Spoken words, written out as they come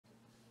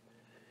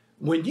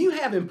When you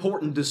have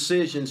important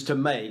decisions to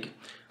make,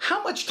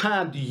 how much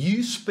time do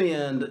you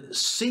spend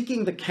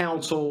seeking the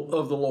counsel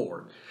of the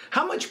Lord?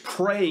 How much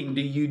praying do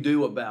you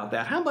do about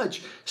that? How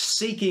much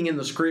seeking in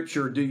the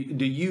Scripture do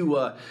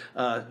you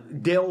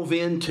delve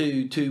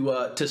into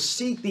to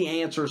seek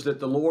the answers that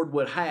the Lord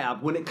would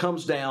have when it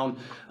comes down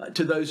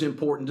to those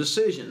important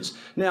decisions?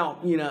 Now,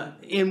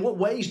 in what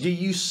ways do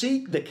you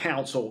seek the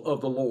counsel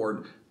of the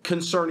Lord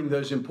concerning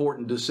those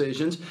important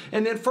decisions?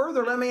 And then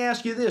further, let me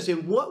ask you this: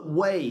 in what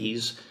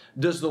ways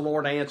does the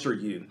Lord answer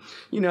you?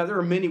 There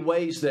are many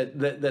ways that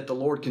the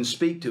Lord can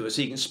speak to us.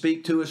 He can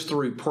speak to us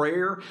through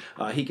prayer.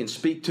 He can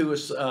speak to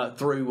us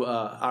through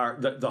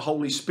the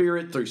Holy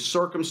Spirit, through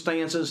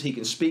circumstances. He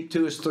can speak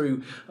to us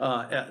through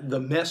the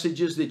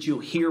messages that you'll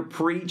hear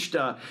preached.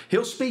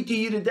 He'll speak to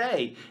you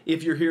today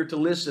if you're here to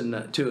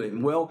listen to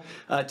Him. Well,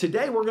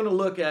 today we're going to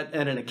look at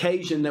an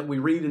occasion that we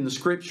read in the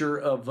Scripture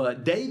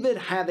of David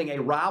having a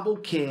rival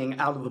king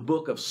out of the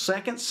book of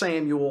 2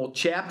 Samuel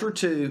chapter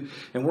 2,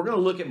 and we're going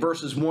to look at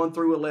verses 1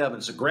 through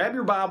 11. So grab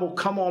your Bible,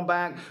 come on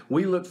back.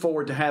 We look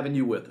forward to having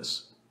you with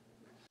us.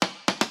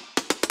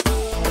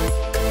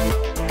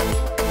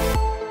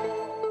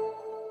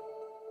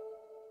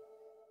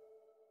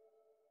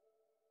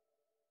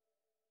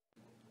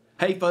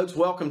 Hey folks,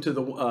 welcome to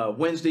the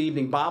Wednesday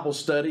evening Bible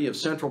study of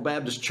Central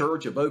Baptist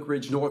Church of Oak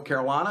Ridge, North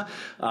Carolina.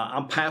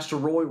 I'm Pastor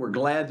Roy. We're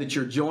glad that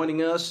you're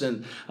joining us.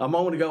 And a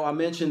moment ago I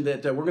mentioned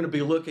that we're going to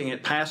be looking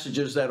at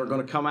passages that are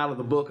going to come out of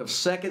the book of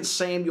 2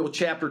 Samuel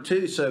chapter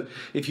 2. So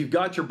if you've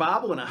got your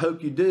Bible, and I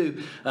hope you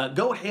do,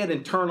 go ahead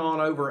and turn on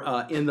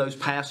over in those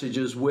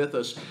passages with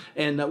us.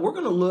 And we're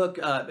going to look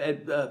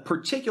at a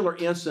particular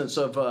instance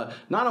of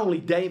not only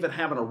David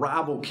having a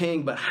rival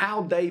king, but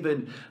how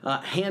David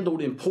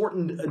handled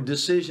important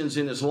decisions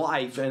in his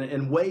life,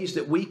 and ways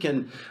that we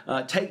can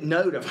take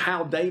note of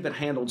how David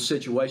handled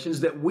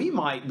situations, that we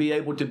might be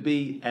able to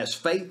be as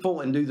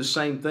faithful and do the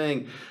same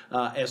thing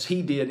as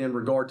he did in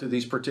regard to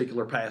these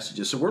particular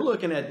passages. So we're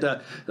looking at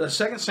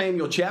 2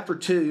 Samuel chapter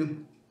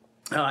 2.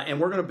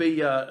 And we're going to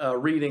be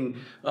reading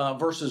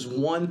verses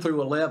 1 through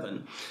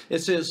 11. It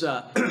says,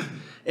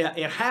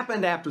 it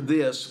happened after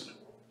this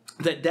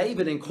that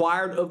David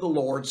inquired of the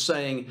Lord,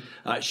 saying,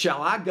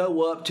 shall I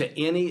go up to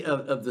any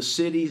of the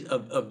cities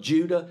of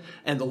Judah?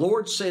 And the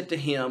Lord said to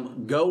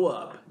him, go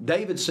up.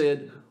 David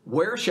said,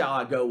 where shall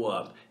I go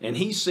up? And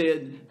he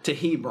said, to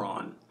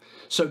Hebron.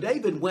 So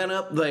David went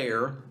up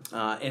there,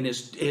 and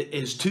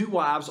his two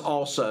wives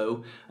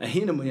also,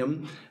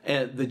 Ahinoam,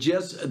 the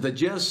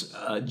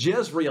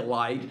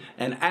Jezreelite,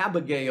 and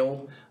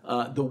Abigail,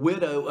 the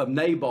widow of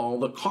Nabal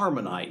the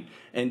Carmelite.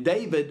 And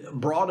David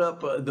brought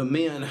up the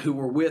men who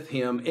were with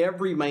him,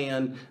 every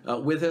man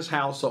with his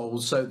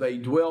household, so they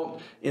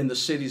dwelt in the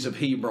cities of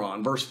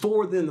Hebron. Verse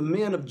 4, then the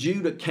men of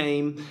Judah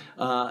came,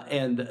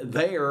 and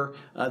there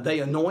they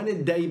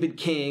anointed David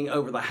king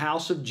over the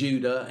house of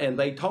Judah, and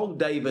they told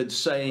David,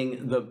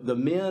 saying, the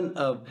men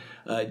of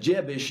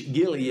Jabesh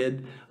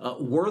Gilead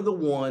were the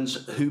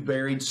ones who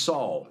buried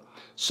Saul.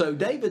 So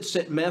David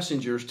sent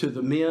messengers to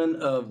the men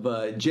of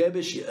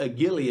Jabesh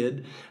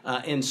Gilead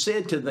and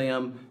said to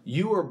them,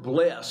 you are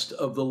blessed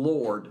of the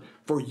Lord,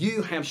 for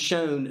you have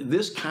shown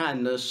this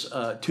kindness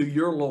to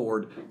your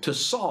Lord, to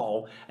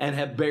Saul, and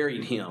have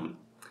buried him.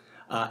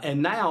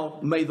 And now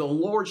may the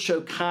Lord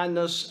show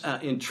kindness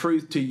in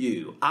truth to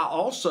you. I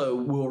also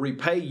will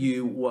repay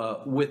you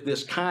with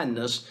this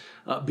kindness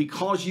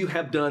because you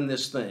have done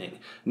this thing.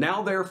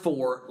 Now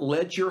therefore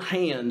let your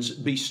hands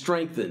be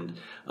strengthened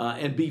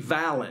and be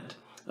valiant.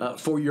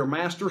 For your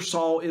master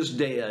Saul is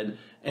dead,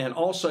 and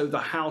also the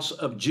house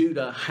of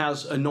Judah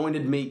has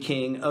anointed me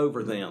king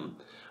over them.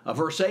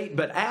 Verse 8,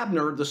 but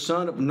Abner, the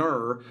son of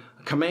Ner,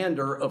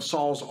 commander of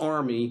Saul's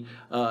army,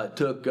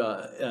 took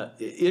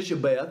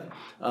Ishabeth,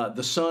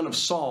 the son of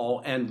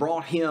Saul, and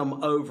brought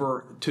him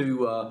over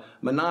to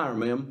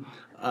Mahanaim,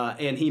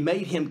 and he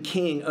made him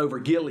king over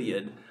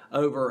Gilead,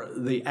 over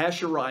the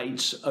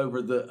Asherites,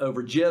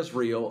 over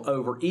Jezreel,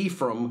 over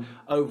Ephraim,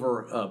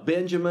 over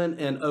Benjamin,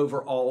 and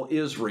over all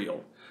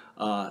Israel.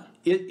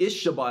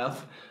 Ishabeth,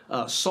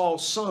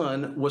 Saul's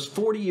son, was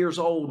 40 years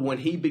old when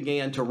he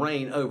began to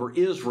reign over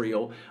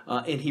Israel,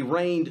 and he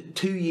reigned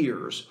 2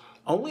 years.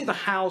 Only the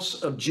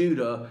house of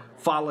Judah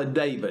followed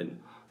David.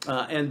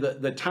 And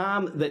the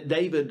time that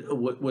David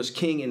was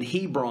king in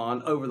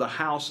Hebron over the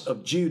house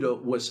of Judah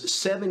was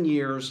 7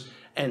 years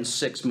and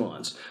 6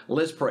 months.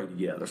 Let's pray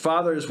together.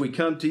 Father, as we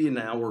come to you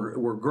now,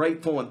 we're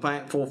grateful and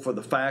thankful for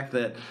the fact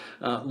that,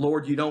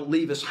 Lord, you don't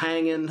leave us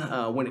hanging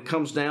when it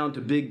comes down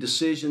to big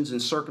decisions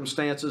and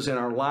circumstances in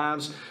our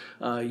lives.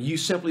 You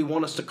simply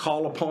want us to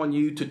call upon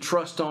you, to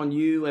trust on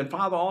you, and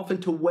Father,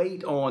 often to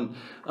wait on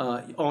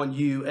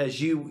you as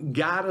you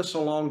guide us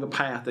along the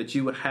path that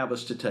you would have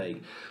us to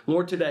take.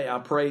 Lord, today I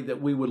pray that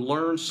we would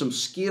learn some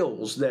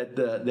skills that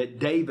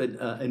David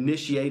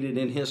initiated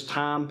in his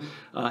time,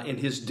 in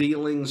his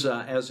dealings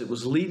as it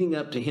was leading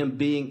up to him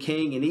being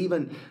king, and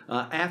even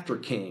after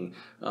king.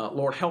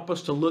 Lord, help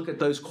us to look at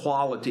those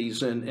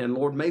qualities, and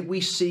Lord, may we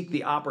seek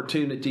the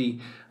opportunity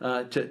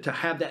to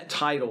have that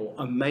title,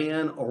 a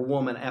man or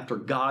woman after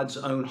after God's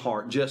own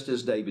heart, just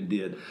as David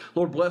did.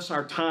 Lord, bless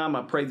our time.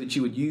 I pray that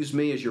you would use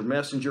me as your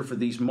messenger for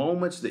these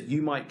moments, that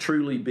you might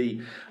truly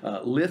be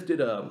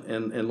lifted up.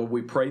 And Lord,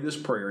 we pray this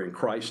prayer in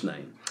Christ's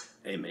name.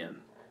 Amen.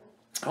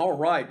 All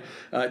right.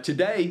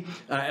 Today,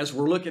 as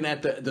we're looking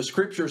at the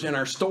scriptures in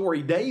our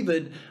story,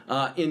 David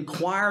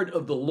inquired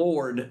of the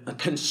Lord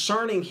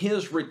concerning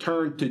his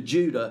return to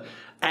Judah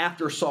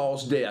after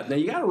Saul's death. Now,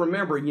 you got to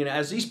remember,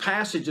 as these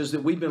passages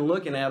that we've been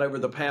looking at over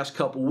the past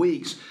couple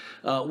weeks,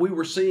 we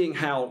were seeing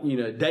how,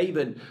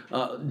 David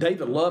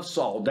loved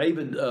Saul.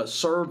 David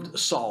served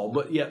Saul,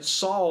 but yet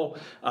Saul,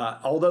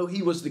 although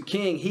he was the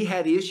king, he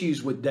had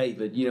issues with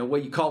David.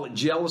 Whether you call it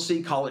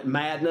jealousy, call it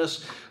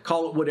madness,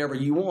 call it whatever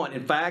you want.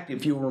 In fact,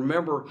 if you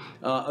remember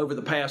over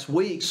the past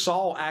week,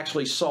 Saul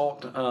actually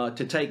sought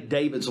to take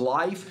David's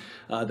life.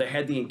 They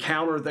had the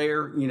encounter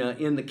there,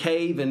 in the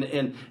cave,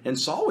 and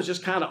Saul was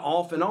just kind of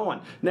off and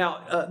on.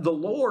 Now, the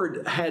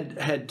Lord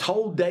had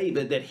told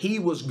David that he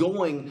was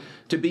going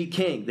to be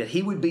king, that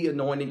he would be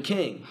anointed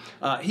king.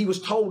 He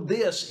was told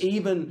this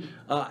even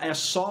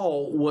as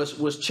Saul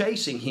was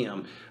chasing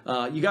him.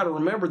 You got to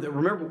remember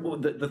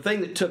the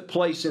thing that took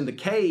place in the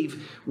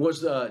cave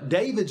was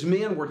David's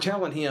men were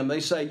telling him, they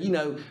say,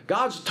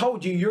 God's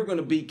told you you're going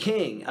to be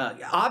king.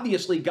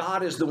 Obviously,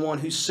 God is the one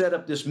who set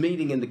up this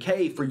meeting in the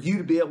cave for you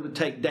to be able to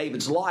take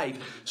David's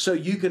life so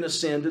you can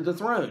ascend to the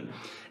throne.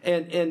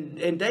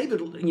 And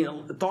David,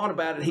 thought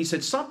about it. He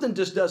said, something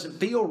just doesn't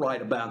feel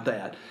right about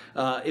that.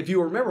 If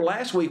you remember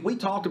last week, we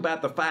talked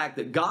about the fact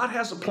that God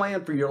has a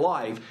plan for your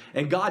life,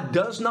 and God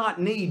does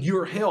not need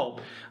your help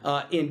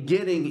in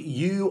getting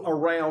you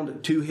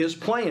around to his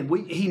plan.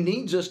 He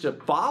needs us to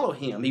follow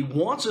him. He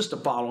wants us to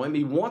follow him.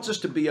 He wants us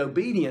to be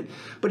obedient,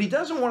 but he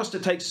doesn't want us to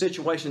take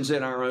situations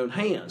in our own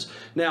hands.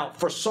 Now,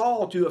 for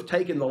Saul to have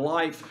taken the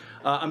life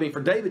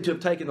for David to have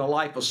taken the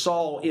life of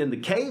Saul in the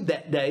cave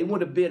that day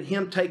would have been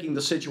him taking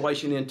the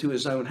situation into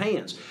his own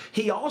hands.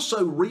 He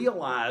also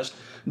realized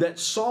that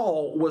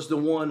Saul was the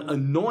one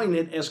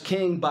anointed as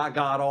king by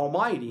God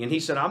Almighty. And he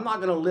said, I'm not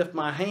going to lift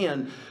my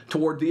hand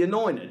toward the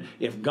anointed.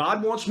 If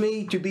God wants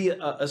me to be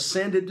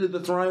ascended to the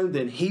throne,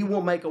 then he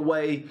will make a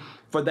way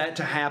for that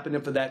to happen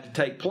and for that to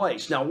take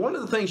place. Now, one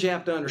of the things you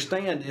have to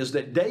understand is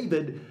that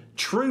David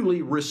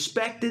truly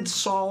respected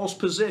Saul's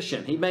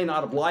position. He may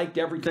not have liked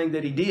everything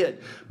that he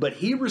did, but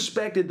he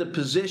respected the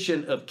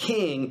position of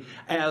king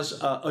as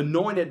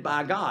anointed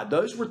by God.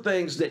 Those were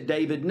things that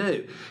David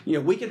knew.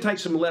 We can take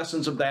some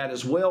lessons of that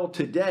as well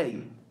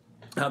today.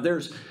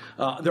 There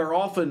are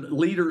often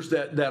leaders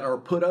that are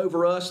put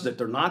over us, that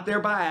they're not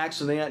there by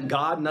accident.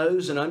 God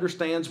knows and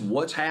understands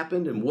what's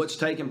happened and what's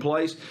taken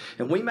place.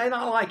 And we may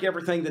not like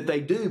everything that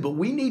they do, but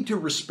we need to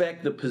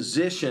respect the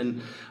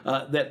position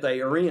that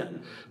they are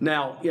in.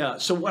 Now,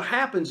 so what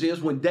happens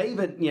is when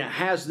David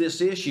has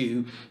this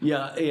issue,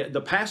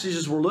 the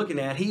passages we're looking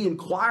at, he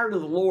inquired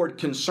of the Lord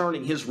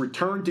concerning his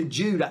return to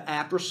Judah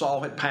after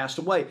Saul had passed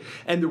away.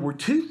 And there were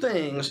two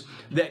things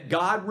that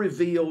God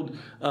revealed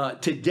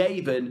to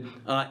David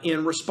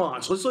in response.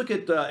 Let's look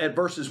at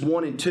verses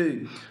 1 and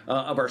 2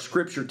 of our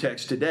scripture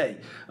text today.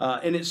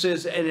 And it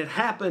says, and it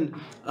happened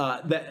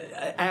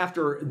that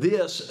after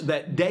this,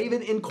 that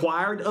David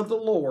inquired of the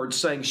Lord,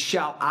 saying,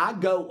 shall I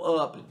go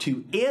up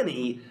to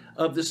any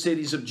of the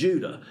cities of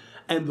Judah?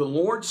 And the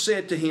Lord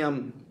said to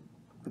him,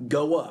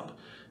 go up.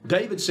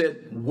 David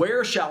said,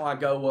 where shall I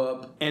go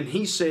up? And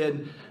he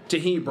said, to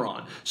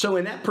Hebron. So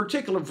in that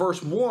particular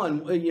verse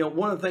 1,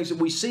 one of the things that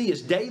we see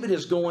is David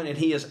is going and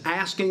he is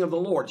asking of the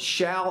Lord,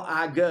 shall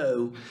I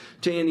go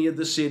to any of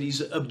the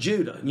cities of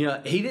Judah?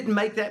 He didn't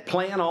make that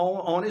plan all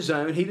on his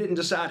own. He didn't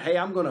decide, hey,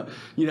 I'm going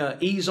to,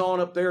 ease on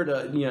up there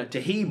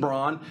to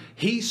Hebron.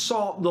 He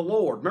sought the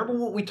Lord.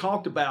 Remember what we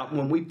talked about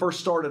when we first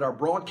started our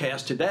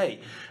broadcast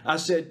today? I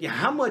said,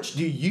 how much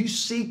do you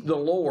seek the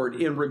Lord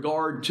in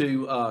regard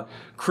to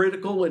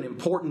critical and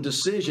important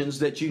decisions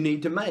that you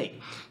need to make?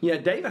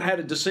 David had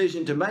a decision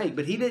to make,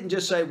 but he didn't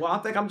just say, well, I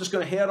think I'm just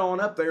going to head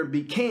on up there and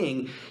be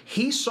king.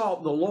 He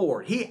sought the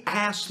Lord. He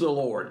asked the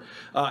Lord,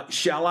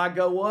 shall I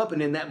go up?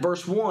 And in that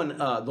verse 1,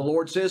 the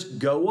Lord says,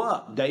 go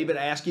up. David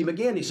asked him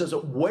again. He says,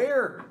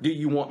 where do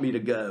you want me to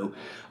go?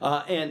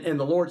 And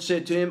the Lord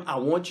said to him, I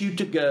want you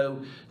to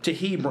go to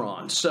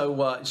Hebron.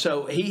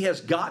 So he has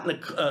gotten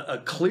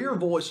a clear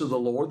voice of the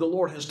Lord. The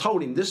Lord has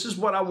told him, this is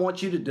what I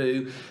want you to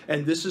do,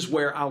 and this is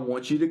where I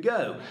want you to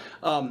go.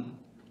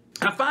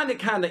 I find it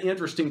kind of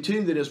interesting,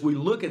 too, that as we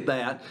look at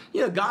that,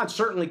 God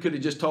certainly could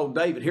have just told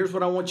David, here's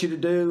what I want you to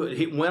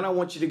do, when I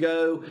want you to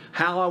go,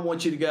 how I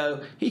want you to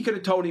go. He could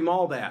have told him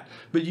all that.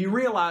 But you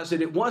realize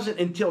that it wasn't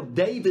until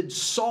David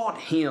sought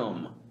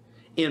him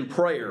in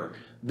prayer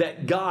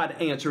that God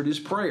answered his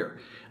prayer.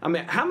 I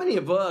mean, how many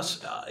of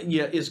us,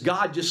 is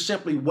God just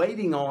simply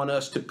waiting on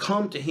us to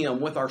come to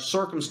Him with our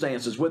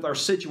circumstances, with our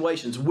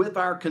situations, with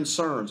our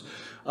concerns,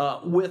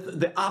 with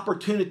the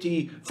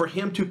opportunity for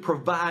Him to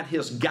provide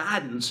His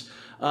guidance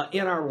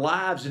in our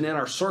lives and in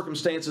our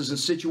circumstances and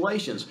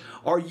situations?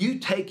 Are you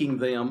taking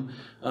them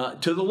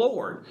to the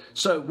Lord?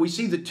 So we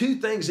see the two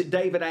things that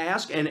David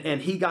asked,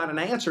 and he got an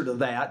answer to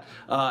that.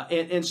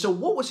 And so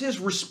what was his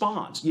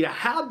response?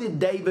 How did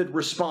David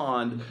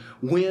respond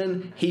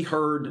when he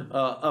heard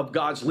of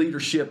God's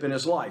leadership in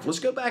his life? Let's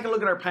go back and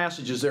look at our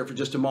passages there for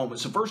just a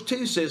moment. So verse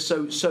 2 says,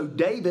 so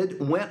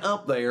David went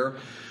up there,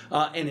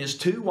 and his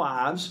two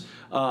wives,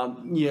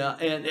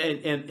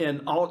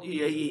 and all,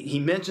 he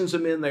mentions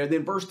them in there.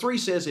 Then verse 3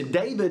 says, and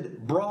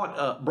David brought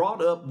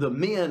up the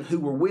men who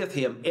were with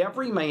him,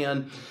 every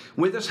man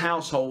with his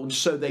household,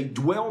 so they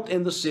dwelt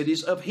in the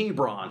cities of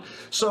Hebron.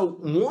 So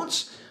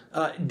once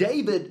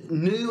David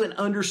knew and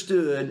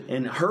understood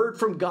and heard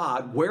from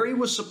God where he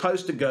was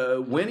supposed to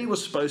go, when he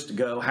was supposed to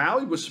go, how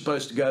he was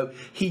supposed to go,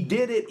 he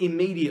did it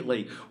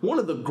immediately. One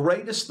of the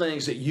greatest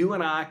things that you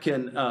and I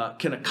can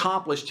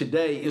accomplish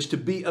today is to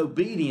be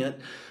obedient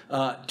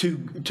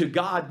to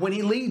God when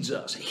He leads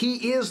us.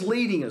 He is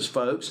leading us,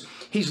 folks.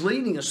 He's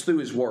leading us through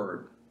His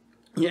Word.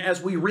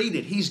 As we read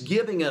it, He's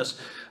giving us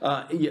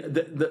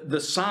the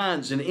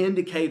signs and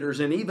indicators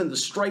and even the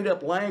straight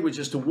up language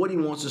as to what He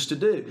wants us to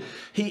do.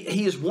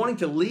 He is wanting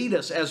to lead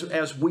us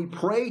as we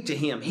pray to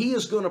Him. He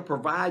is going to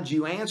provide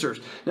you answers.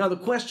 Now the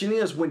question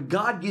is, when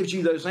God gives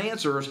you those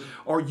answers,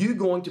 are you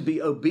going to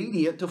be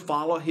obedient to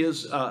follow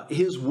His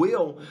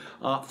will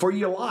for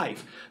your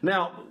life?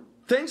 Now,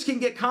 things can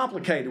get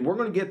complicated. We're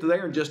going to get to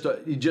there in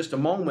just a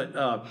moment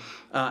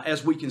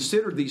as we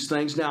consider these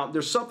things. Now,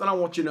 there's something I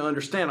want you to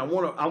understand. I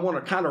want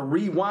to kind of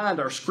rewind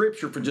our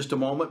scripture for just a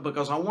moment,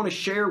 because I want to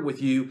share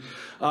with you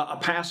a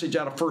passage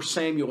out of 1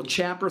 Samuel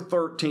chapter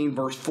 13,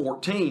 verse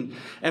 14.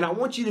 And I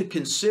want you to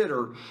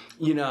consider,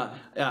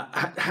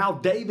 how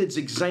David's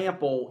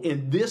example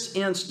in this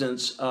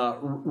instance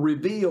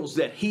reveals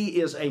that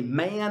he is a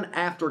man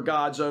after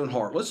God's own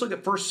heart. Let's look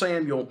at 1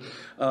 Samuel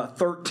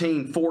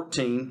 13,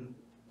 14.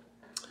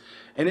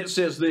 And it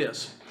says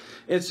this.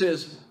 It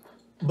says,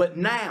 but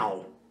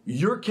now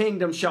your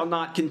kingdom shall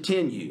not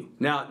continue.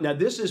 Now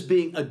this is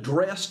being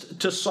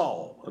addressed to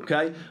Saul,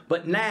 okay?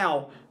 But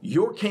now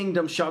your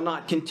kingdom shall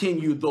not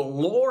continue. The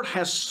Lord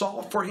has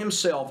sought for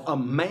Himself a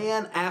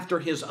man after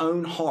His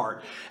own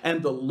heart,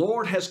 and the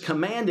Lord has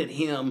commanded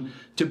him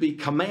to be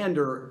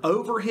commander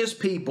over His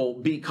people,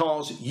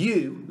 because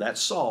you,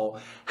 that's Saul,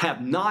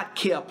 have not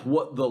kept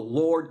what the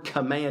Lord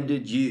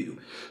commanded you.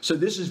 So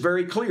this is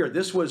very clear.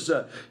 This was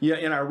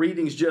in our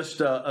readings just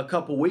a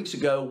couple weeks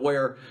ago,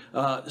 where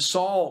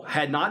Saul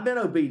had not been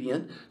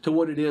obedient to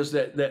what it is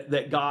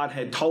that God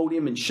had told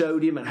him and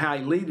showed him and how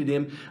He leaded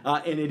him,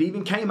 and it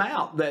even came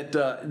out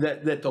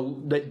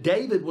that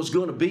David was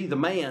going to be the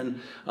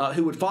man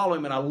who would follow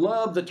him. And I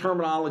love the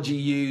terminology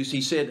used.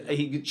 He said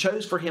He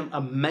chose for him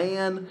a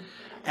man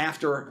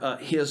after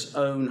His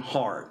own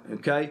heart.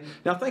 Okay?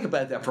 Now think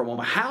about that for a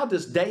moment. How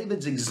does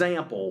David's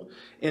example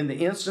in the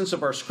instance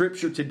of our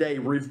scripture today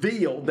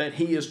reveal that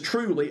he is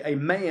truly a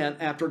man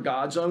after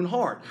God's own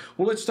heart?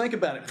 Well, let's think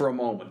about it for a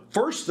moment.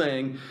 First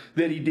thing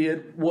that he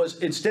did was,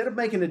 instead of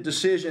making a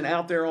decision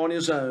out there on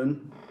his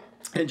own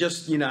and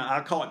just,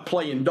 I call it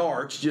playing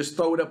darts, just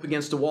throw it up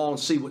against the wall and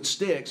see what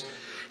sticks,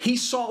 he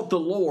sought the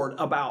Lord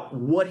about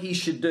what he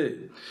should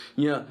do.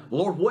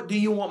 Lord, what do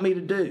you want me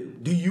to do?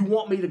 Do you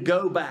want me to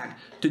go back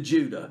to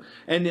Judah?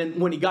 And then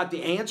when he got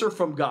the answer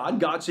from God,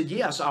 God said,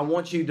 yes, I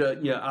want you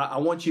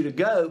to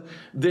go.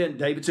 Then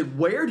David said,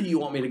 where do you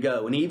want me to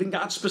go? And he even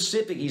got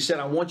specific. He said,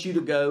 I want you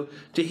to go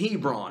to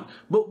Hebron.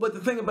 But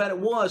the thing about it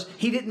was,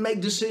 he didn't make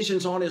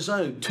decisions on his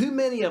own. Too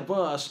many of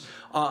us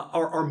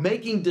are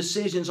making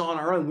decisions on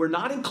our own. We're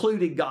not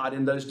including God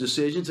in those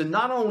decisions. And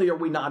not only are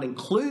we not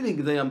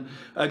including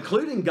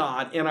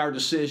God in our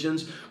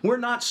decisions, we're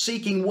not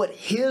seeking what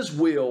His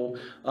will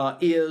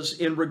is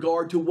in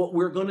regard to what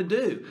we're going to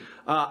do.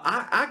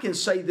 I can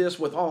say this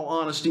with all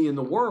honesty in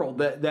the world,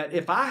 that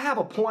if I have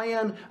a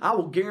plan, I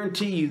will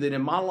guarantee you that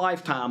in my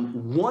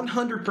lifetime,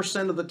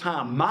 100% of the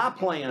time, my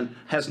plan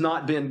has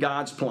not been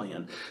God's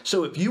plan.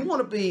 So if you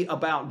want to be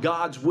about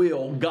God's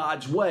will,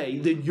 God's way,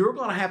 then you're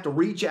going to have to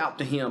reach out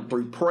to Him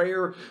through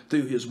prayer,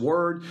 through His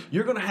Word.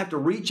 You're going to have to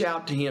reach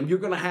out to Him. You're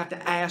going to have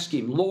to ask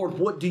Him, Lord,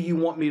 what do you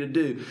want me to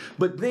do?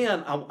 But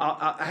then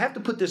I have to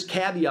put this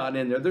caveat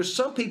in there. There's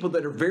some people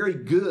that are very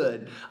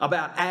good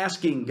about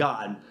asking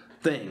God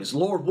things.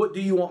 Lord, what do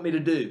you want me to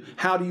do?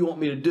 How do you want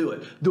me to do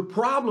it? The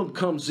problem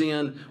comes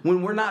in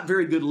when we're not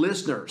very good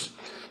listeners.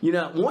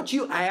 Once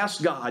you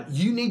ask God,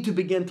 you need to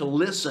begin to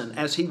listen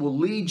as He will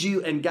lead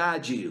you and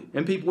guide you.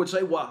 And people would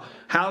say, well,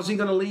 how's He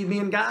going to lead me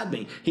and guide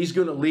me? He's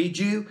going to lead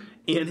you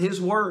in His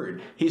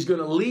Word. He's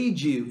going to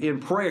lead you in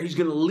prayer. He's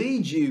going to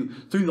lead you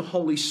through the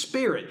Holy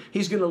Spirit.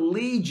 He's going to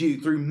lead you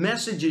through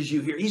messages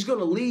you hear. He's going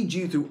to lead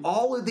you through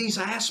all of these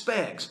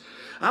aspects.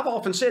 I've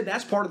often said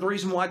that's part of the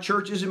reason why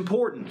church is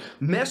important.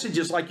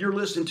 Messages like you're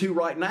listening to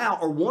right now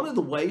are one of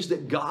the ways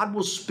that God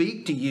will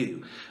speak to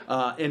you.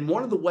 And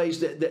one of the ways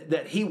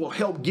that He will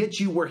help get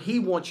you where He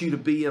wants you to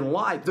be in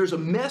life. There's a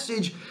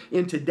message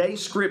in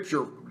today's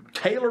scripture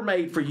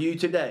tailor-made for you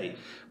today.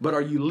 But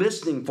are you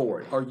listening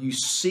for it? Are you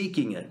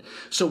seeking it?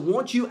 So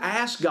once you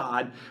ask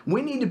God,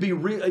 we need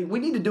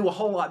to do a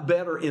whole lot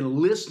better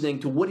in listening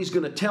to what He's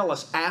going to tell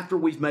us after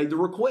we've made the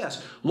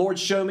request. Lord,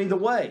 show me the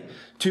way.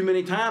 Too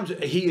many times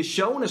He has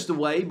shown us the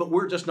way, but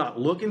we're just not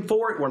looking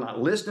for it. We're not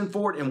listening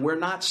for it, and we're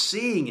not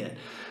seeing it.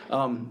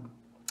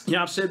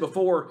 I've said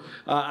before,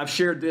 I've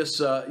shared this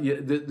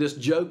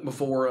joke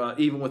before,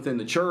 even within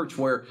the church,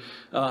 where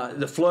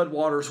the flood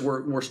waters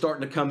were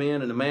starting to come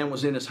in, and a man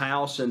was in his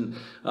house, and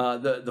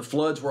the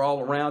floods were all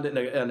around it,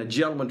 and a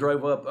gentleman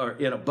drove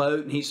up in a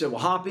boat, and he said, well,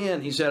 hop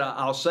in. He said,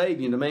 I'll save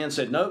you. And the man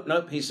said,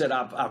 nope. He said,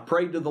 I've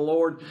prayed to the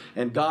Lord,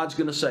 and God's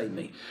going to save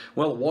me.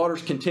 Well, the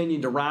waters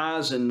continued to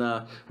rise,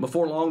 and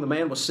before long, the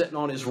man was sitting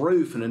on his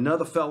roof, and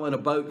another fellow in a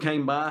boat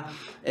came by,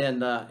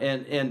 and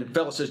the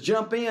fellow says,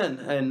 jump in.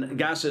 And the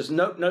guy says,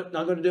 nope, not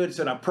going to do it. He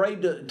said, I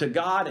prayed to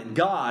God, and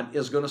God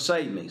is going to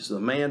save me. So the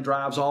man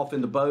drives off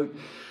in the boat.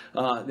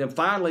 Then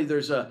finally,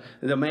 there's the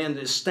man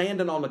that's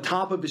standing on the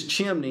top of his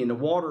chimney, and the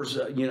water's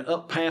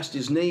up past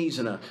his knees,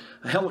 and a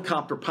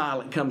helicopter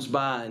pilot comes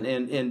by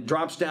and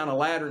drops down a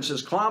ladder and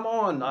says, climb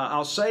on,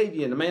 I'll save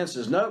you. And the man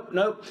says,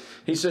 nope.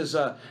 He says,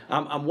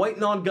 I'm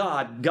waiting on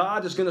God.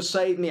 God is going to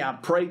save me. I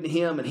prayed to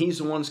Him, and He's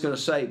the one that's going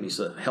to save me.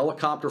 So the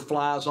helicopter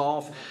flies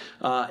off,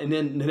 and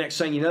then the next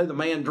thing you know, the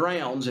man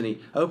drowns, and he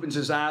opens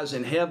his eyes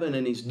in heaven,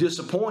 and he's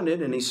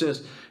disappointed, and he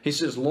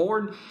says,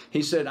 Lord,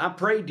 he said, I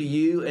prayed to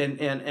you,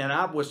 and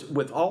I was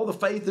with all the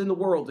faith in the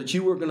world that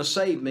you were going to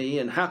save me,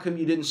 and how come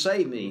you didn't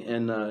save me?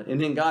 And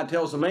then God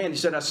tells the man, He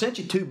said, I sent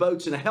you 2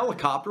 boats and a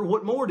helicopter.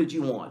 What more did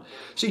you want?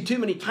 See, too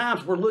many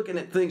times we're looking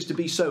at things to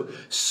be so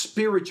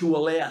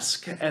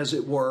spiritual-esque, as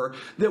it were,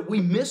 that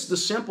we miss the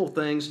simple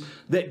things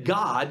that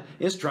God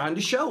is trying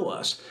to show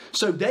us.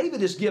 So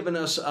David has given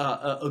us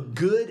a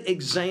good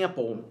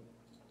example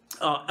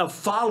of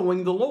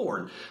following the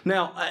Lord.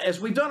 Now, as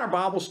we've done our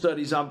Bible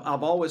studies,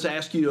 I've always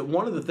asked you that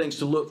one of the things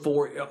to look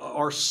for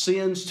are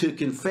sins to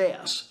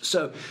confess.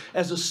 So,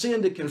 as a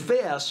sin to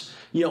confess,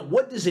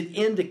 what does it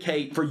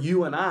indicate for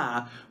you and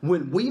I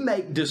when we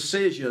make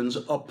decisions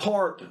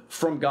apart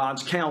from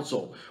God's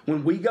counsel?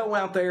 When we go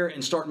out there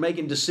and start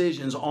making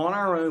decisions on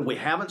our own, we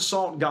haven't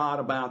sought God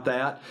about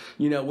that.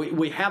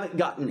 We haven't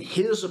gotten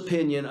His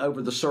opinion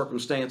over the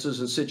circumstances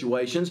and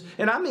situations.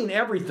 And I mean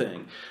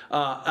everything.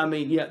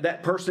 That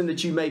person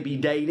that you may be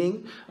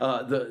dating,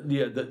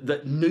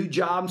 the new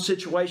job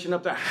situation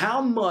up there,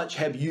 how much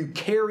have you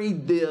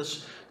carried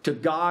this to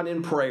God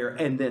in prayer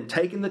and then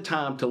taking the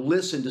time to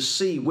listen to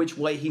see which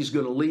way He's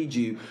going to lead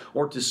you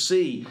or to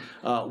see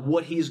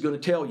what He's going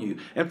to tell you?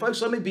 And folks,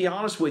 let me be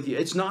honest with you.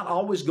 It's not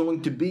always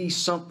going to be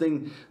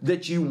something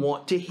that you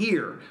want to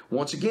hear.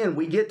 Once again,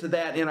 we get to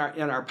that in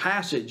our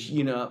passage.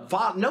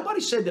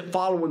 Nobody said that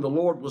following the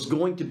Lord was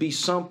going to be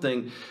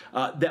something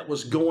that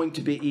was going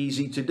to be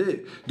easy to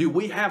do. Do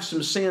we have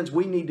some sins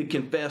we need to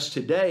confess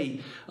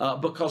today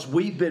because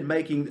we've been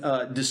making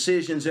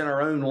decisions in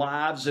our own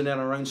lives and in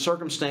our own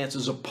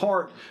circumstances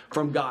apart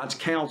from God's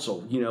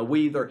counsel?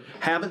 We either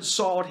haven't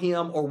sought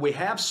Him or we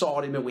have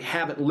sought Him and we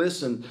haven't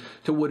listened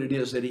to what it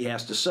is that He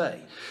has to say.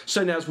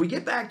 So now as we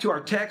get back to our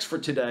text for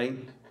today,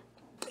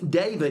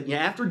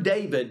 after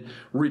David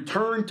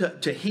returned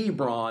to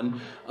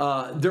Hebron,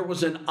 there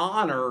was an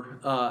honor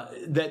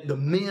that the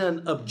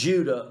men of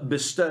Judah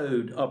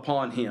bestowed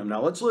upon him.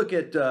 Now let's look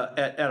at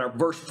our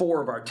verse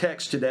 4 of our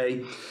text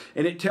today,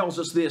 and it tells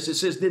us this. It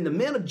says, Then the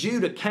men of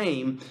Judah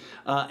came,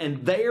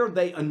 and there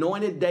they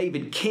anointed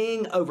David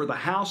king over the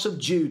house of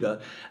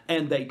Judah,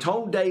 and they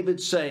told David,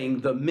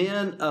 saying, The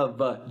men of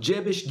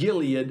Jabesh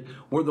Gilead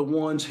were the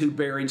ones who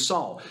buried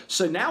Saul.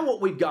 So now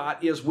what we've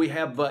got is we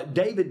have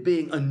David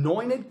being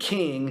anointed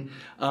king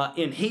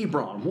in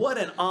Hebron. What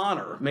an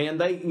honor, man!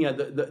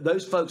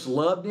 Those folks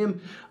loved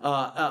him,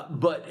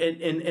 but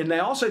they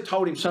also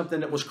told him something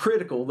that was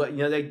critical.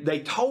 That they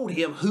told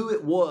him who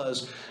it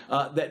was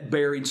that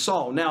buried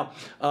Saul. Now,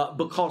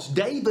 because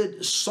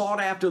David sought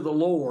after the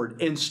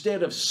Lord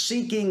instead of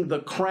seeking the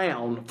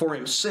crown for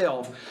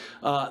himself,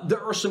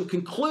 there are some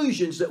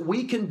conclusions that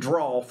we can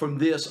draw from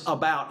this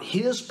about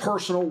his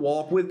personal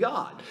walk with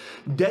God.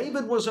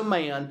 David was a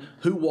man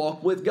who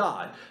walked with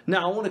God.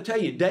 Now, I want to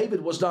tell you,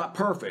 David was not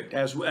perfect.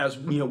 As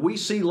we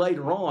see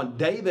later on,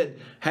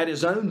 David had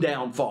his own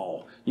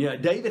downfall.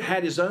 David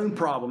had his own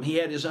problem. He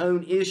had his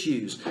own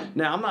issues.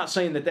 Now, I'm not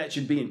saying that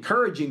should be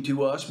encouraging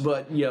to us,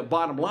 but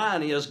bottom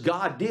line is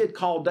God did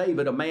call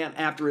David a man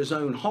after his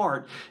own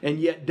heart, and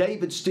yet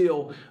David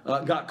still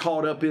got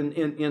caught up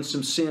in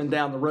some sin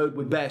down the road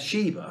with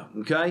Bathsheba.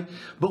 Okay,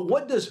 but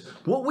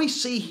what we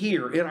see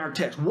here in our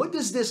text? What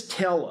does this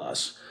tell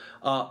us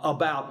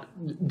about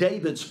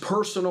David's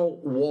personal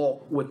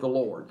walk with the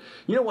Lord?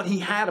 You know what? He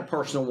had a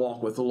personal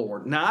walk with the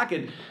Lord. Now, I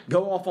could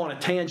go off on a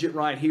tangent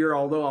right here,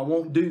 although I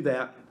won't do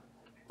that.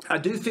 I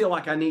do feel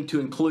like I need to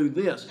include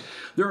this.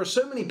 There are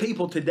so many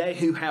people today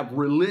who have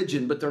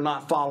religion, but they're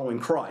not following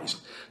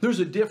Christ. There's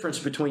a difference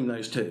between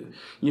those two.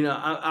 You know,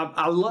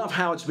 I love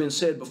how it's been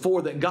said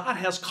before that God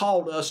has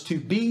called us to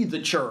be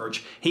the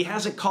church. He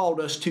hasn't called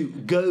us to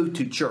go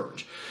to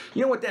church.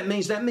 You know what that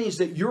means? That means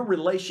that your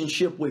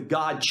relationship with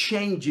God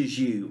changes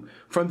you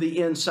from the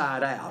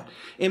inside out.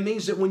 It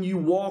means that when you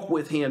walk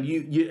with Him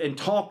and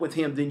talk with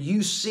Him, then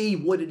you see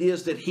what it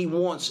is that He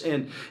wants,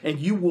 and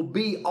you will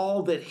be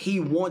all that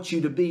He wants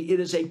you to be. It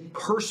is a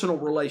personal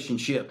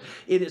relationship.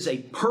 It is a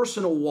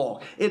personal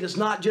walk. It is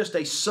not just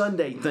a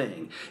Sunday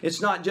thing.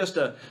 It's not just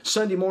a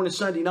Sunday morning,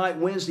 Sunday night,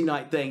 Wednesday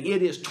night thing.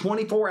 It is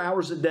 24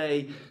 hours a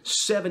day,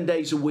 7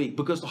 days a week,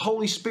 because the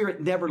Holy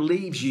Spirit never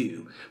leaves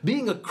you.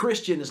 Being a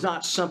Christian is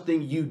not something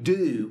you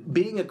do.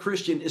 Being a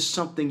Christian is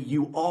something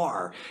you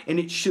are, and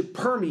it should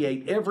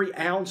permeate every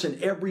ounce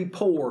and every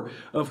pore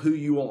of who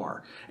you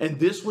are. And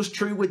this was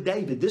true with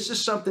David. This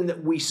is something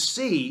that we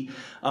see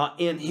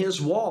in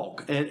his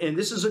walk, and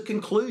this is a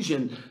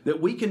conclusion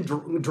that we can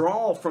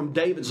draw from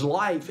David's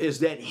life, is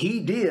that he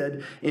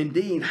did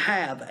indeed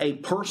have a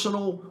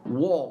personal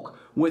walk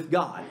with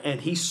God, and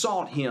he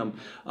sought Him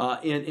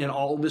in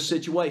all of his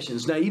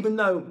situations. Now, even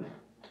though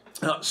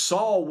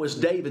Saul was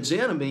David's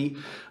enemy,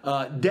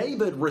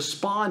 David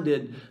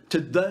responded to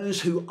those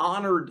who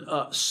honored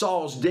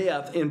Saul's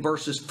death in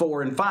verses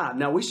 4 and 5.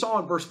 Now, we saw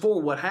in verse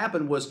 4 what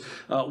happened was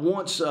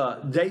once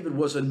David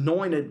was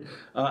anointed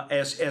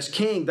as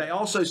king, they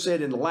also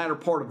said in the latter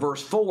part of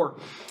verse 4,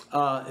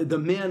 the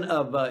men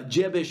of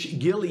Jabesh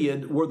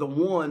Gilead were the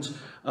ones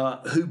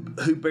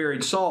who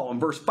buried Saul. In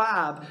verse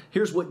 5,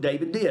 here's what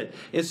David did.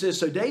 It says,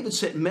 so David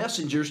sent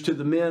messengers to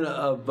the men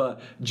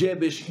of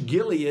Jabesh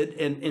Gilead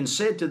and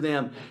said to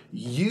them,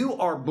 you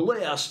are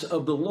blessed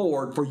of the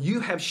Lord, for you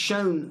have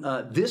shown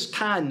this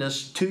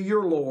kindness to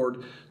your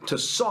Lord, to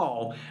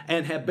Saul,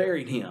 and have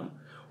buried him.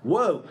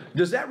 Whoa,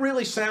 does that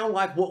really sound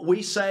like what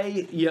we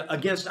say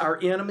against our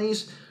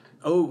enemies?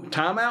 Oh,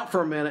 time out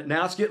for a minute.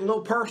 Now it's getting a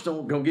little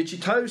personal. We're going to get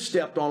your toes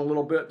stepped on a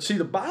little bit. See,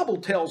 the Bible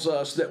tells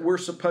us that we're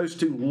supposed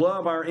to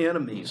love our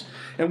enemies,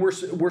 and we're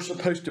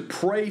supposed to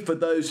pray for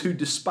those who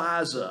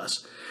despise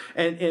us.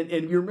 And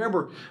you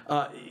remember,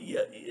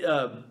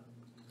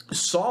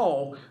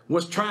 Saul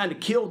was trying to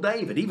kill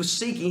David. He was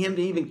seeking him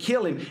to even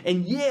kill him.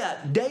 And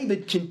yet,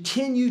 David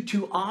continued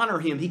to honor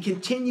him. He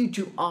continued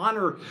to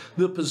honor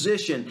the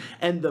position.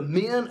 And the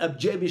men of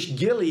Jabesh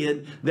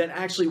Gilead that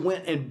actually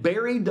went and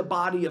buried the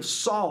body of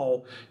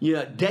Saul,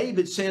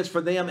 David sends for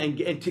them and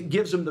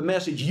gives them the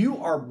message,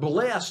 you are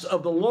blessed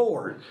of the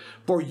Lord,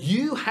 for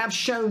you have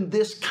shown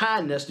this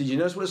kindness. Did you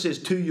notice what it says?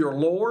 To your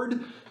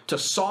Lord, to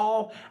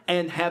Saul,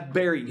 and have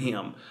buried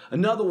him.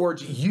 In other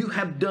words, you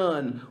have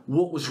done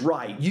what was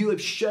right. You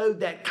have showed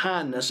that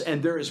kindness,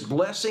 and there is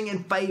blessing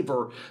and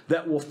favor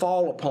that will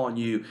fall upon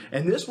you.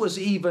 And this was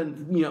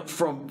even,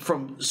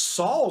 from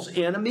Saul's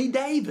enemy,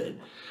 David.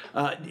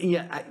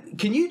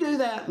 Can you do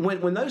that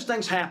when those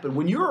things happen?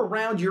 When you're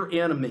around your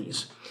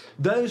enemies,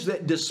 those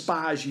that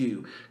despise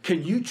you,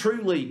 can you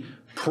truly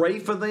pray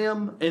for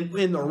them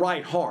in the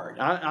right heart?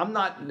 I'm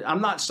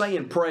not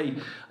saying pray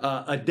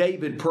a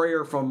David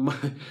prayer from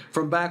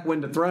back when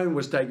the throne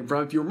was taken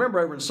from. If you remember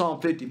over in Psalm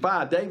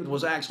 55, David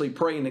was actually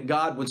praying that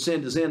God would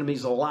send his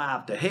enemies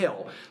alive to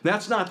hell.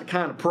 That's not the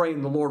kind of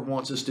praying the Lord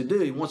wants us to do.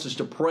 He wants us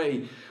to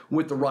pray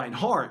with the right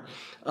heart.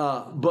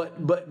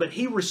 But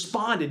he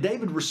responded.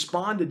 David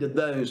responded to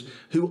those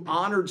who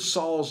honored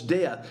Saul's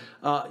death.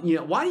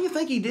 Why do you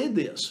think he did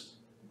this?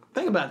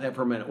 Think about that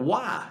for a minute.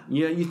 Why?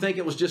 You think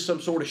it was just some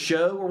sort of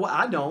show or what?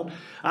 I don't.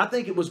 I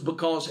think it was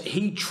because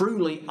he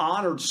truly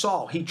honored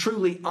Saul. He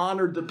truly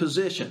honored the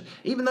position.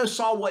 Even though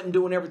Saul wasn't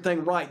doing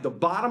everything right, the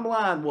bottom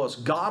line was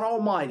God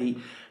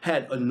Almighty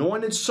had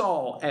anointed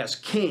Saul as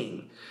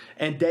king.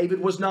 And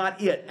David was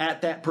not it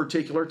at that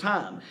particular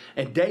time.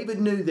 And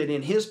David knew that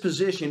in his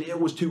position,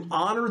 it was to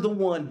honor the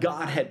one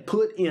God had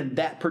put in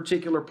that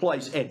particular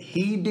place. And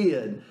he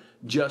did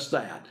just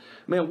that.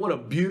 Man, what a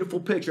beautiful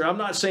picture. I'm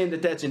not saying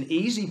that that's an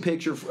easy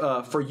picture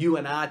for you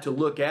and I to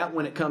look at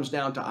when it comes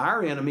down to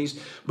our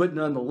enemies, but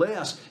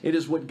nonetheless, it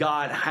is what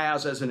God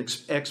has as an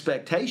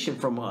expectation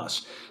from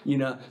us.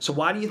 So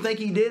why do you think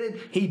he did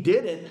it? He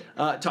did it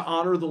to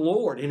honor the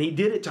Lord, and he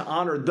did it to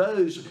honor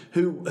those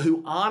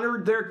who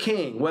honored their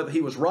king, whether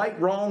he was right,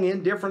 wrong,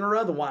 indifferent, or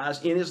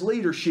otherwise in his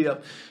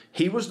leadership.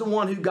 He was the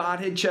one who God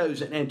had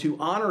chosen, and to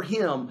honor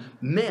him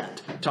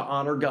meant to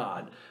honor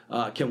God.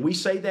 Can we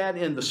say that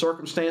in the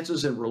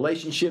circumstances and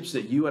relationships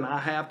that you and I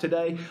have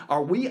today?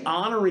 Are we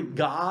honoring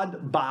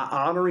God by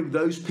honoring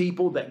those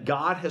people that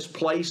God has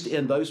placed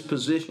in those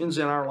positions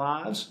in our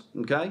lives?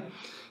 Okay?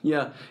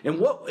 Yeah. In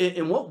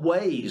what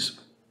ways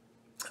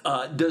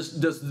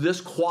does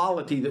this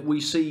quality that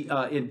we see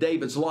in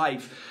David's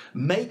life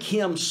make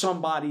him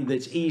somebody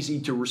that's easy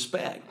to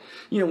respect?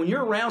 You know, when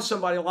you're around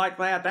somebody like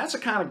that, that's the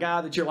kind of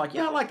guy that you're like,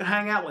 yeah, I like to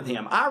hang out with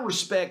him. I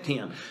respect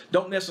him.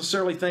 Don't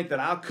necessarily think that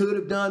I could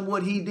have done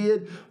what he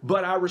did,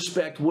 but I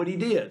respect what he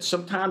did.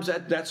 Sometimes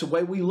that's the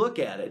way we look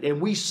at it.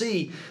 And we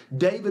see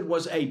David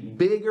was a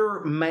bigger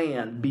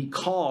man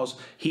because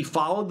he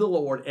followed the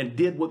Lord and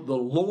did what the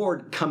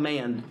Lord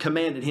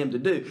commanded him to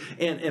do.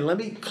 And let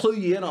me clue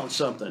you in on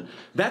something.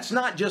 That's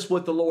not just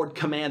what the Lord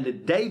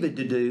commanded David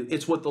to do.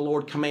 It's what the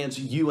Lord commands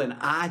you and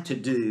I to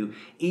do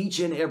each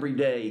and every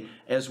day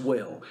as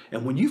well.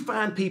 And when you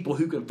find people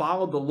who can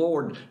follow the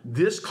Lord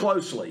this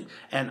closely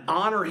and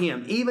honor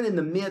him, even in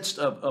the midst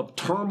of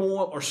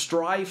turmoil or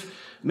strife,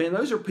 man,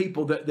 those are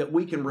people that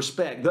we can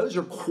respect. Those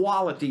are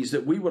qualities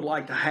that we would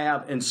like to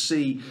have and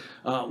see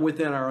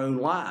within our own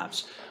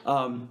lives.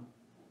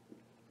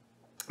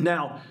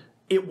 Now,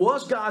 it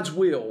was God's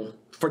will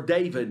for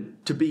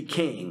David to be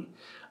king.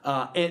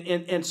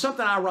 And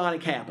something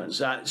ironic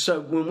happens.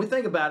 So when we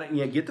think about it,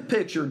 you get the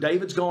picture.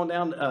 David's gone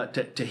down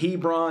to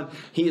Hebron.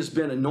 He has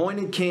been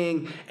anointed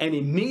king, and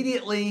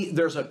immediately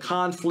there's a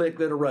conflict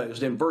that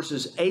arose. In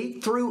verses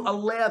 8 through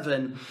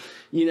 11,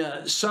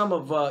 some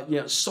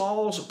of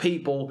Saul's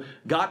people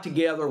got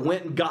together,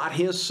 went and got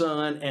his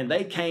son, and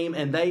they came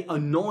and they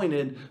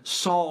anointed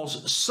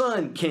Saul's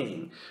son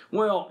king.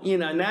 Well,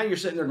 now you're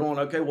sitting there going,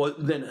 okay, well,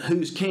 then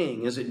who's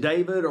king? Is it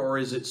David or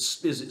is it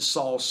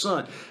Saul's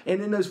son? And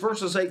in those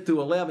verses 8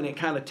 through 11, it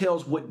kind of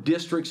tells what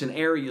districts and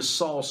areas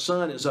Saul's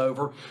son is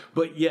over,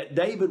 but yet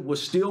David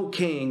was still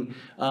king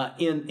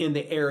in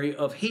the area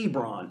of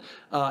Hebron.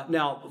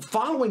 Now,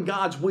 following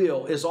God's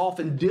will is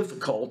often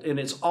difficult, and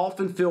it's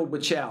often filled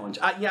with challenge.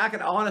 I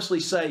can honestly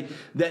say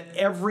that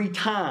every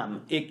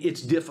time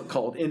it's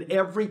difficult, and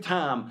every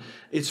time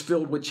it's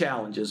filled with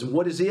challenges. And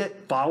what is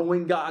it?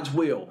 Following God's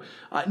will.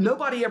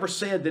 Nobody ever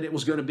said that it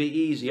was going to be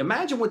easy.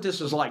 Imagine what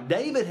this is like.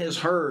 David has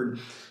heard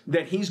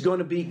that he's going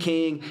to be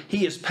king.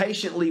 He has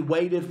patiently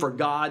waited for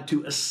God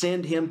to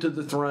ascend him to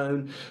the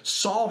throne.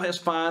 Saul has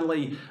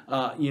finally,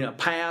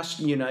 passed.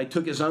 He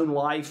took his own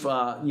life,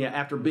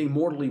 after being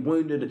mortally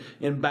wounded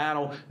in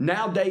battle.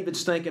 Now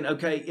David's thinking,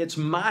 okay, it's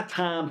my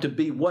time to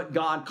be what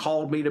God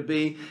called me to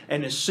be.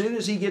 And as soon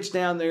as he gets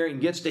down there and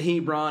gets to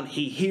Hebron,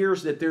 he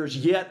hears that there's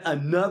yet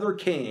another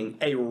king,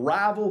 a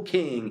rival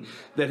king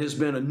that has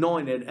been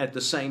anointed at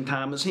the same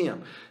time as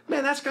him.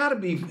 Man, that's got to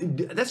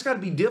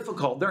be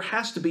difficult. There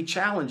has to be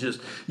challenges.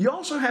 You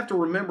also have to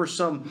remember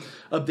some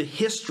of the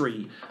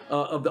history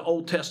of the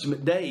Old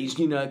Testament days.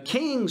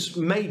 Kings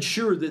made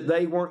sure that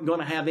they weren't going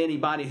to have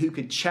anybody who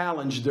could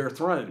challenge their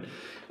throne.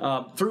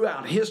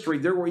 Throughout history,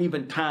 there were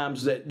even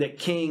times that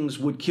kings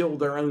would kill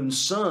their own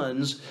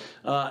sons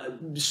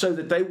so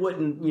that they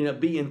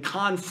wouldn't, be in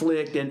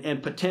conflict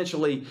and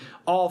potentially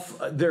off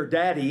their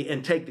daddy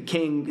and take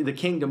the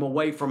kingdom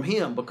away from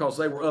him because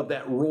they were of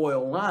that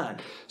royal line.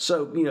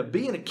 So,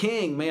 being a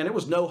king, man, it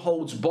was no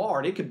holds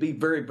barred. It could be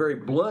very, very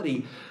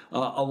bloody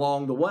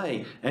along the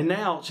way. And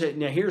now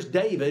here's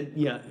David.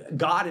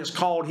 God has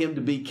called him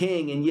to be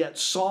king, and yet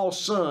Saul's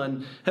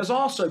son has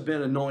also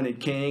been anointed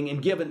king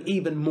and given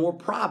even more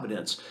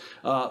providence.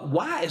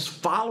 Why is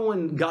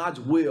following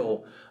God's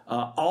will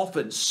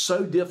often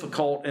so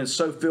difficult and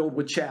so filled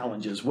with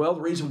challenges? Well,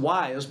 the reason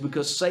why is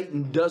because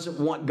Satan doesn't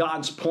want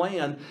God's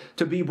plan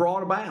to be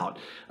brought about.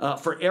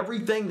 For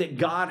everything that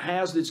God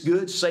has that's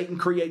good, Satan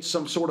creates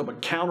some sort of a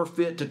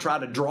counterfeit to try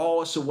to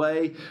draw us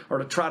away or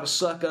to try to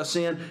suck us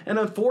in. And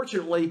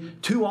unfortunately,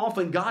 too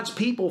often God's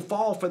people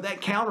fall for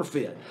that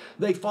counterfeit.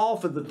 They fall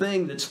for the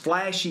thing that's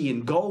flashy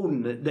and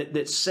golden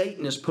that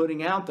Satan is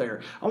putting out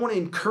there. I want to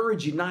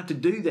encourage you not to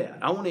do that.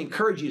 I want to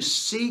encourage you,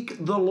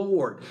 seek the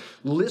Lord.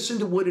 Listen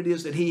to what it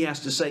is that he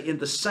has to say in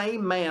the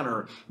same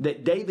manner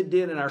that David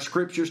did in our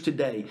scriptures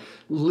today.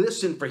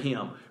 Listen for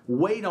him,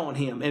 wait on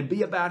him, and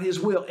be about his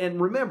will. And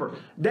remember,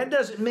 that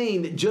doesn't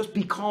mean that just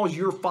because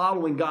you're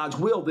following God's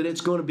will that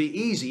it's going to be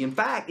easy. In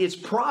fact, it's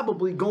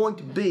probably going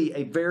to be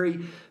a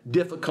very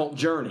difficult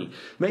journey.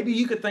 Maybe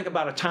you could think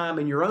about a time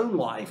in your own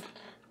life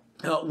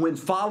when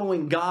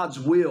following God's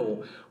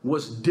will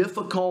was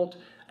difficult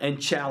and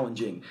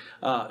challenging.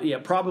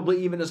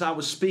 Probably even as I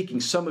was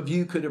speaking, some of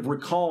you could have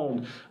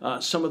recalled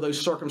some of those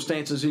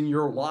circumstances in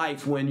your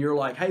life when you're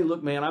like, hey,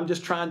 look, man, I'm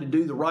just trying to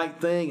do the right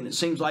thing, and it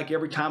seems like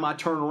every time I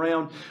turn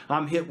around,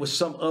 I'm hit with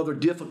some other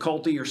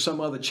difficulty or some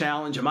other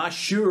challenge. Am I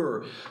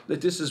sure that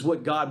this is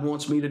what God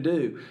wants me to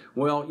do?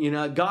 Well,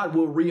 God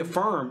will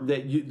reaffirm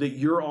that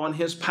you're on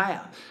his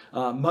path.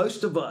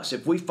 Most of us,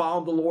 if we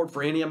follow the Lord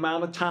for any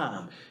amount of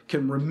time,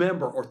 can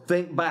remember or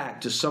think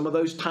back to some of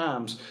those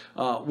times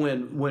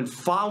when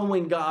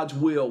following God's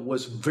will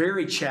was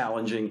very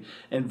challenging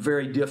and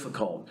very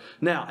difficult.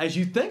 Now, as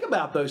you think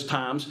about those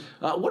times,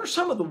 what are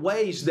some of the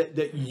ways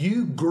that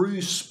you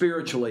grew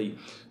spiritually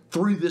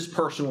through this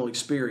personal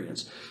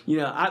experience. You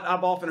know,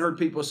 I've often heard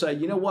people say,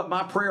 you know what,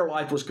 my prayer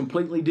life was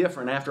completely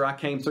different after I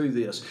came through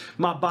this.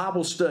 My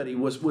Bible study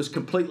was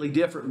completely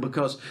different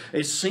because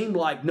it seemed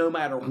like no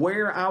matter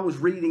where I was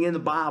reading in the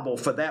Bible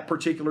for that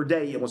particular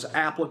day, it was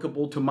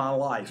applicable to my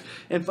life.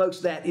 And folks,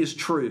 that is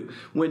true.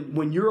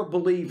 When you're a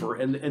believer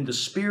and the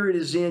Spirit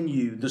is in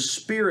you, the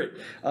Spirit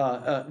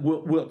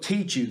will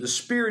teach you. The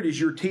Spirit is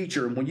your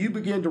teacher. And when you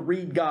begin to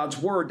read God's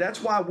Word,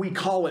 that's why we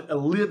call it a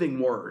living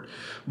Word,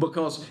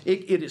 because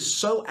it is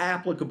so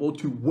applicable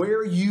to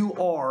where you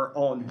are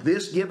on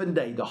this given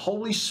day. The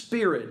Holy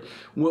Spirit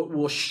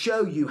will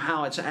show you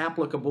how it's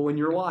applicable in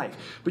your life.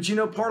 But you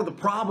know, part of the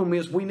problem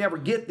is we never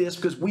get this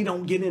because we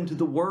don't get into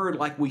the Word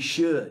like we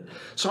should.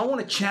 So I want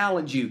to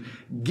challenge you.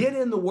 Get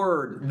in the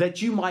Word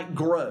that you might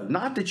grow.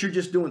 Not that you're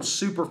just doing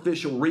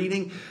superficial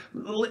reading.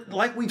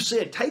 Like we've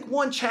said, take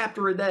one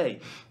chapter a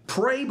day.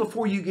 Pray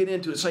before you get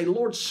into it. Say,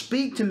 Lord,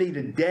 speak to me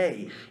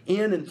today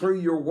in and through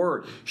your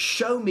word.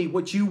 Show me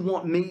what you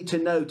want me to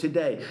know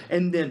today.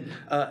 And then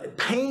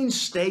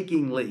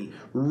painstakingly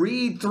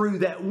read through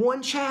that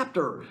one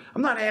chapter.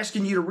 I'm not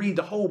asking you to read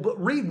the whole book.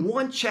 Read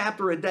one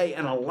chapter a day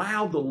and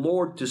allow the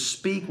Lord to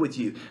speak with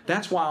you.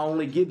 That's why I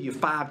only give you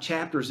 5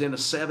 chapters in a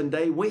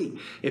 7-day week.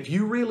 If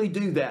you really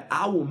do that,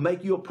 I will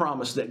make you a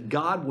promise that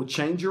God will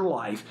change your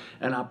life,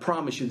 and I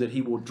promise you that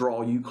He will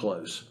draw you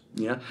close.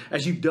 Yeah.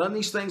 As you've done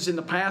these things in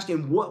the past,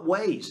 in what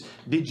ways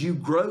did you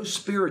grow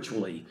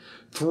spiritually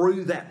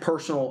through that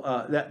personal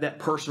that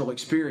personal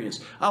experience?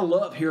 I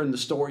love hearing the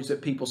stories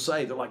that people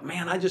say. They're like,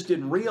 man, I just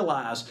didn't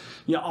realize,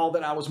 you know, all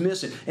that I was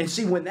missing. And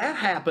see, when that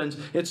happens,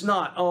 it's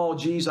not, oh,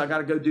 geez, I got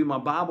to go do my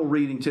Bible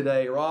reading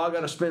today, or oh, I got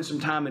to spend some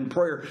time in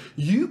prayer.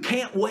 You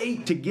can't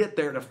wait to get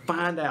there to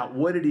find out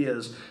what it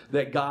is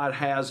that God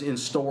has in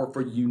store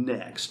for you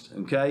next.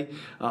 Okay,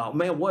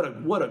 man,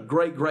 what a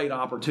great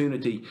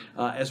opportunity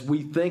as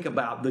we think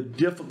about the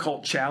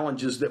difficult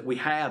challenges that we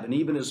have, and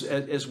even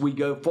as we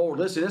go forward.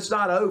 Listen, it's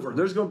not over.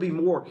 There's going to be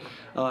more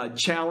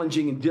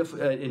challenging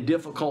and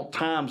difficult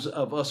times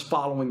of us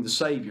following the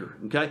Savior.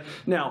 Okay.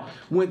 Now,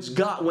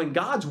 when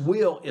God's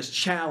will is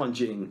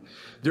challenging,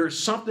 there's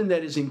something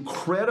that is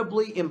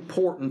incredibly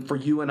important for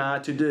you and I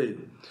to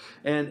do.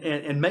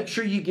 And make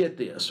sure you get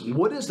this.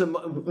 What is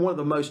one of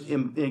the most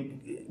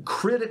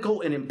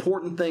critical and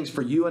important things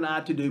for you and I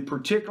to do,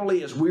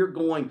 particularly as we're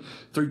going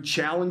through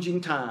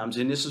challenging times?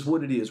 And this is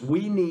what it is.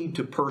 We need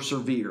to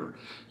persevere.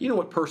 You know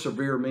what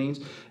persevere means?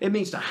 It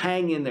means to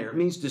hang in there. It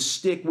means to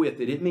stick with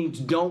it. It means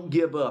don't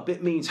give up.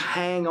 It means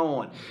hang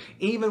on.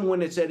 Even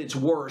when it's at its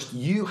worst,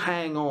 you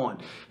hang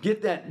on.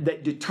 Get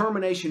that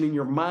determination in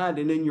your mind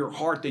and in your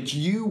heart that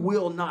you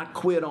will not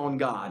quit on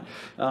God.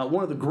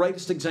 One of the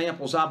greatest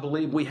examples I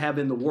believe we have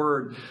in the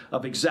Word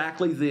of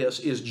exactly this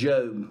is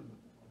Job.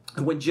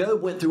 When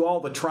Job went through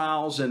all the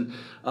trials and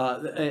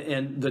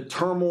the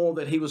turmoil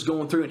that he was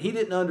going through, and he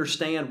didn't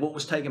understand what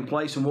was taking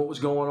place and what was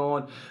going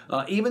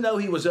on, even though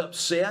he was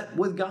upset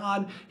with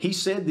God, he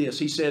said this.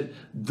 He said,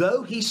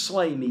 though he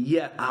slay me,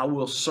 yet I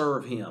will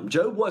serve him.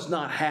 Job was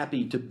not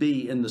happy to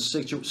be in the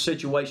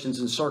situations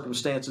and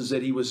circumstances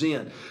that he was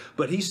in.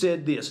 But he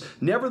said this,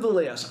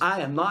 nevertheless,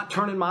 I am not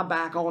turning my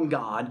back on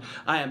God.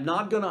 I am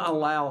not going to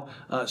allow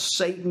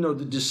Satan or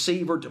the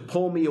deceiver to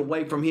pull me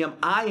away from him.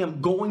 I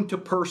am going to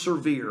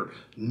persevere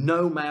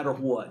no matter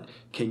what.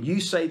 Can you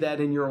say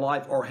that in your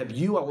life, or have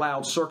you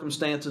allowed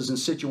circumstances and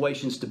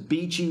situations to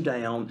beat you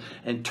down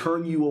and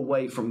turn you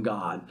away from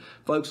God?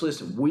 Folks,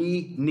 listen,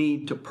 we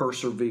need to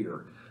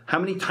persevere. How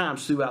many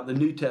times throughout the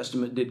New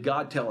Testament did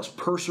God tell us,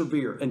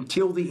 persevere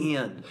until the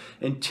end,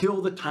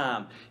 until the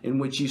time in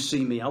which you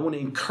see me? I want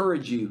to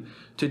encourage you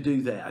to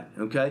do that,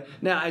 okay?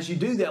 Now, as you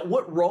do that,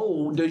 what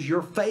role does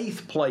your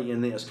faith play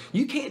in this?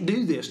 You can't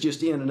do this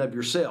just in and of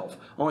yourself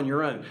on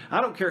your own. I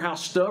don't care how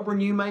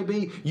stubborn you may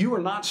be. You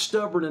are not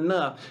stubborn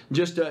enough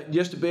just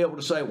to be able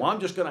to say, well,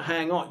 I'm just going to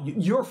hang on.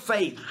 Your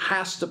faith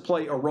has to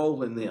play a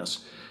role in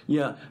this.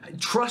 Yeah,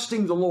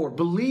 trusting the Lord,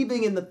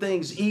 believing in the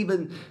things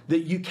even that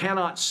you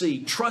cannot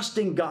see,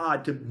 trusting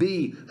God to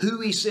be who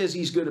He says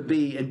He's going to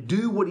be and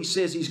do what He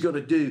says He's going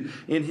to do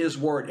in His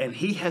Word. And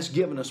He has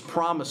given us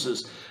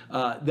promises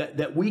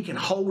that we can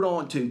hold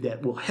on to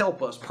that will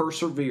help us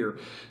persevere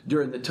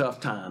during the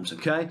tough times,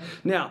 okay?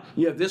 Now,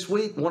 this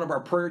week, one of our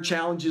prayer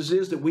challenges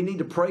is that we need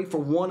to pray for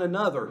one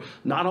another,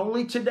 not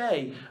only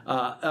today,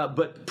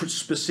 but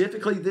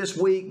specifically this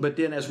week, but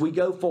then as we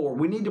go forward,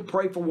 we need to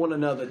pray for one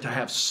another to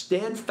have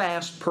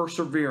steadfast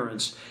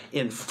perseverance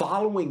in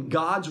following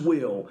God's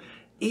will,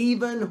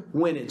 even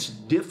when it's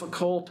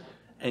difficult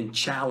and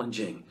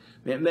challenging.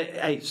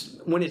 Hey,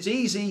 when it's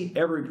easy,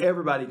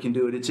 everybody can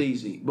do it. It's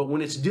easy. But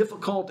when it's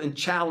difficult and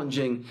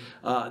challenging,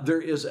 there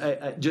is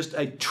just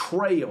a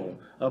trail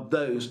of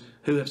those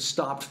who have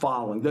stopped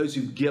following, those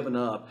who've given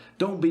up.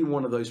 Don't be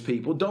one of those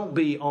people. Don't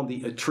be on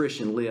the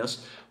attrition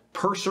list.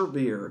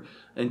 Persevere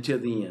until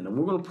the end. And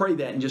we're going to pray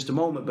that in just a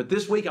moment. But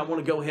this week, I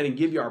want to go ahead and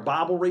give you our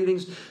Bible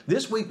readings.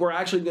 This week, we're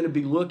actually going to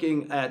be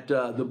looking at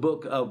the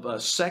book of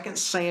 2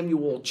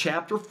 Samuel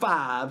chapter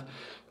 5,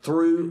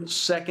 through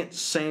 2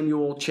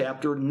 Samuel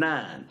chapter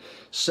 9.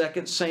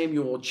 2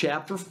 Samuel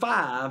chapter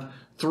 5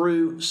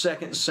 through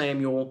 2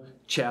 Samuel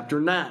chapter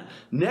 9.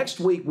 Next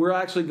week, we're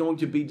actually going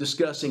to be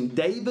discussing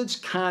David's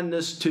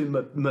kindness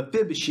to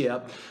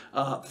Mephibosheth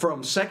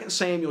from 2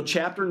 Samuel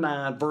chapter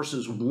 9,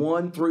 verses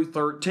 1 through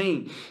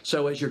 13.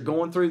 So as you're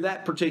going through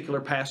that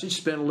particular passage,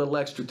 spend a little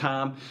extra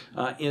time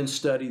in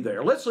study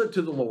there. Let's look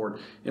to the Lord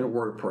in a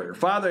word of prayer.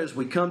 Father, as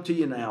we come to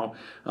you now,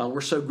 we're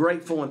so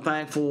grateful and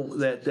thankful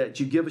that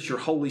you give us your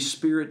Holy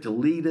Spirit to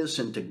lead us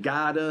and to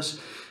guide us.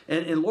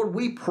 And Lord,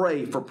 we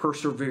pray for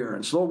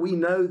perseverance. Lord, we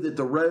know that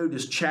the road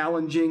is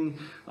challenging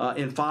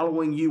in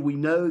following you. We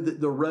know that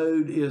the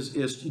road is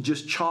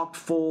just chock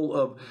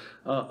full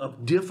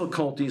of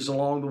difficulties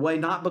along the way,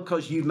 not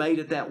because you made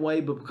it that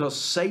way, but because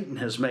Satan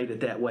has made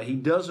it that way. He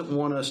doesn't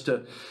want us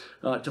to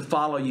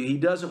follow you. He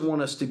doesn't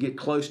want us to get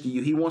close to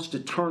you. He wants to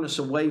turn us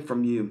away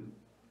from you.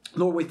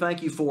 Lord, we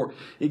thank you for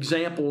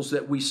examples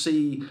that we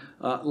see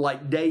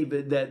like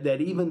David, that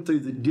even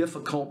through the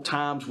difficult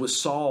times with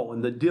Saul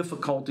and the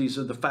difficulties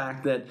of the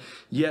fact that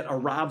yet a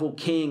rival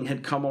king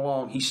had come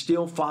along, he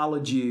still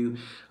followed you.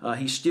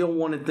 He still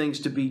wanted things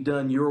to be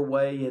done your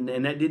way,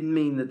 and that didn't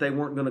mean that they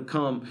weren't going to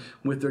come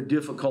with their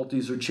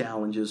difficulties or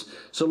challenges.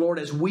 So, Lord,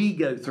 as we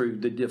go through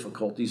the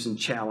difficulties and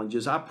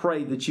challenges, I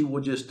pray that you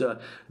will just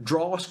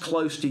draw us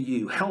close to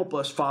you. Help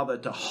us, Father,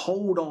 to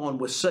hold on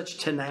with such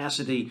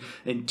tenacity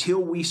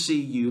until we see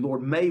you.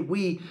 Lord, may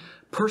we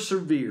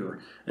persevere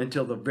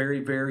until the very,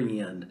 very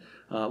end.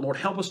 Lord,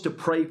 help us to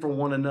pray for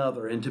one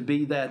another and to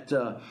be that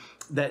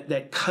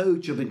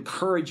coach of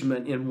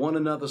encouragement in one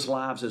another's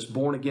lives as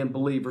born-again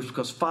believers,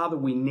 because, Father,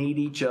 we need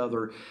each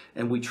other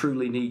and we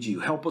truly need you.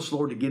 Help us,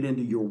 Lord, to get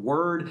into your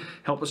word.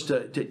 Help us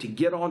to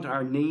get onto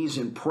our knees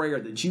in prayer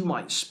that you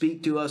might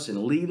speak to us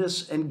and lead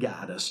us and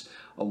guide us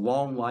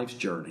along life's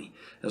journey.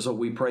 And so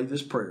we pray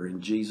this prayer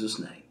in Jesus'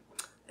 name.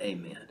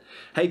 Amen.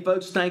 Hey,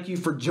 folks, thank you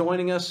for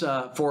joining us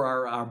for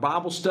our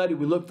Bible study.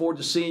 We look forward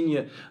to seeing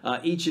you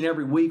each and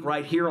every week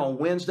right here on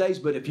Wednesdays.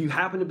 But if you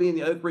happen to be in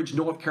the Oak Ridge,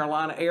 North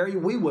Carolina area,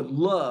 we would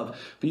love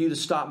for you to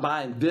stop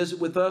by and visit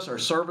with us. Our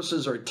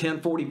services are at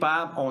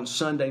 10:45 on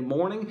Sunday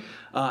morning.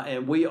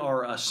 And we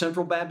are a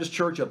Central Baptist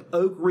Church of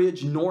Oak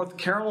Ridge, North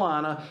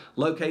Carolina,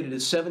 located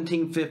at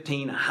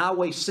 1715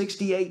 Highway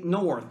 68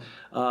 North,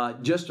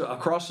 just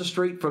across the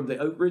street from the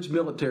Oak Ridge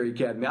Military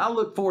Academy. I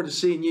look forward to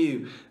seeing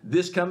you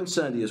this coming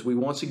Sunday as we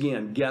once again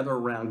gather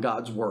around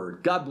God's Word.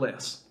 God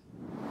bless.